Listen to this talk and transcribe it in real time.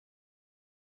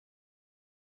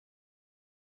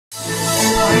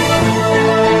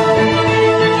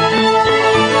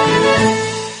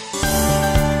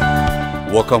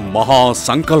ఒక మహా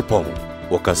సంకల్పం,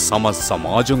 ఒక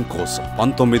సమాజం కోసం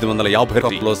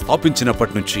 1952లో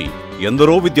స్థాపించినప్పటి నుంచి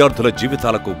ఎందరో విద్యార్థుల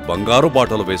జీవితాలకు బంగారు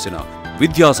బాటలు వేసిన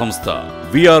విద్యా సంస్థ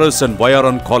VRS and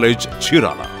YRN college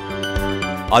Chirala.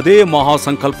 అదే మహా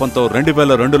సంకల్పంతో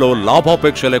 2002లో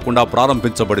లాభాపేక్ష లేకుండా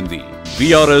ప్రారంభించబడింది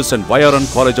VRS and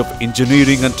YRN college of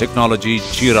engineering and technology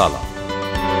Chirala.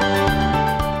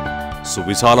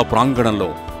 సువిశాల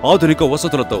ప్రాంగణంలో ఆధునిక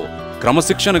వసతులతో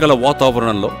క్రమశిక్షణ గల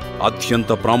వాతావరణంలో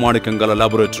అత్యంత ప్రామాణికం గల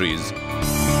laboratories,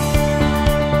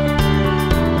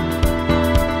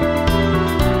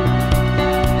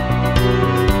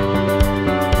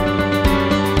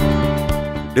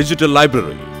 digital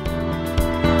library,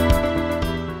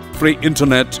 free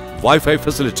internet, wifi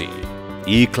facility,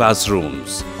 class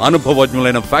rooms,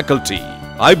 అనుభవజ్ఞులైన faculty,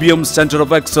 IBM centre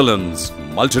of excellence,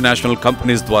 multinational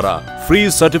companies ద్వారా free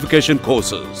certification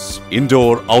courses,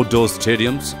 indoor outdoor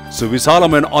stadiums,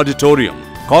 సువిశాలమైన auditorium,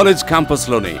 college campus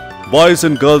లోనే బాయ్స్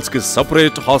అండ్ గర్ల్స్ కి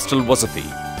సెపరేట్ హాస్టల్ వసతి,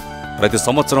 ప్రతి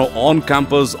సంవత్సరం on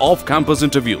campus off campus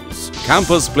interviews,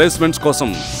 campus placements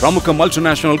కోసం ప్రముఖ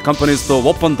multinational companies తో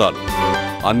ఒప్పందాలు,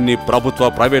 అన్ని ప్రభుత్వ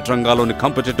ప్రైవేట్ రంగాల్లోని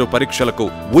కాంపిటేటివ్ పరీక్షలకు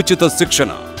ఉచిత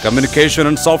శిక్షణ, కమ్యూనికేషన్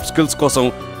అండ్ సాఫ్ట్ స్కిల్స్ కోసం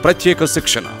ప్రత్యేక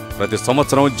శిక్షణ, ప్రతి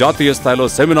సంవత్సరం జాతీయ స్థాయిలో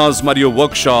సెమినార్స్ మరియు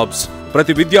వర్క్ షాప్స్,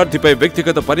 ప్రతి విద్యార్థిపై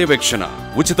వ్యక్తిగత పర్యవేక్షణ,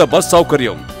 ఉచిత బస్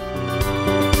సౌకర్యం.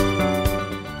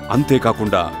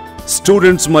 అంతేకాకుండా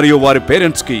స్టూడెంట్స్ మరియు వారి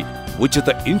పేరెంట్స్ కి ఉచిత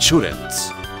ఇన్సూరెన్స్.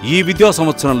 ఈ విద్యా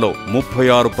సంవత్సరంలో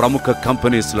 36 ప్రముఖ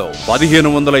కంపెనీస్ లో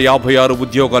 1556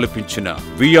 ఉద్యోగాలు పెంచిన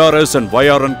VRS and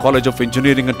YRN college of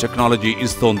engineering and technology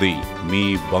ఇస్తోంది మీ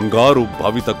బంగారు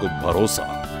భవితకు భరోసా.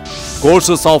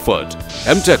 Courses offered: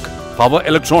 MTech, power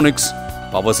electronics,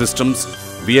 power systems,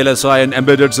 VLSI and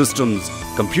embedded systems,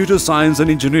 computer science and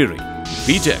engineering,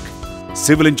 BTech,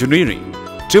 civil engineering,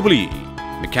 EEE,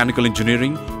 mechanical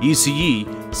engineering, ECE,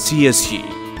 CSE,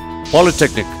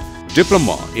 polytechnic,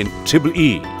 diploma in EEE,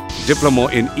 diploma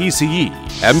in ECE,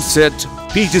 MSET,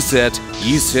 PGCET,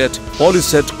 ECET,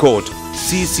 Polyset Code,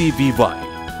 CCVY.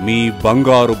 మీ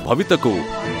బంగారు భవితకు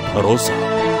భరోసా.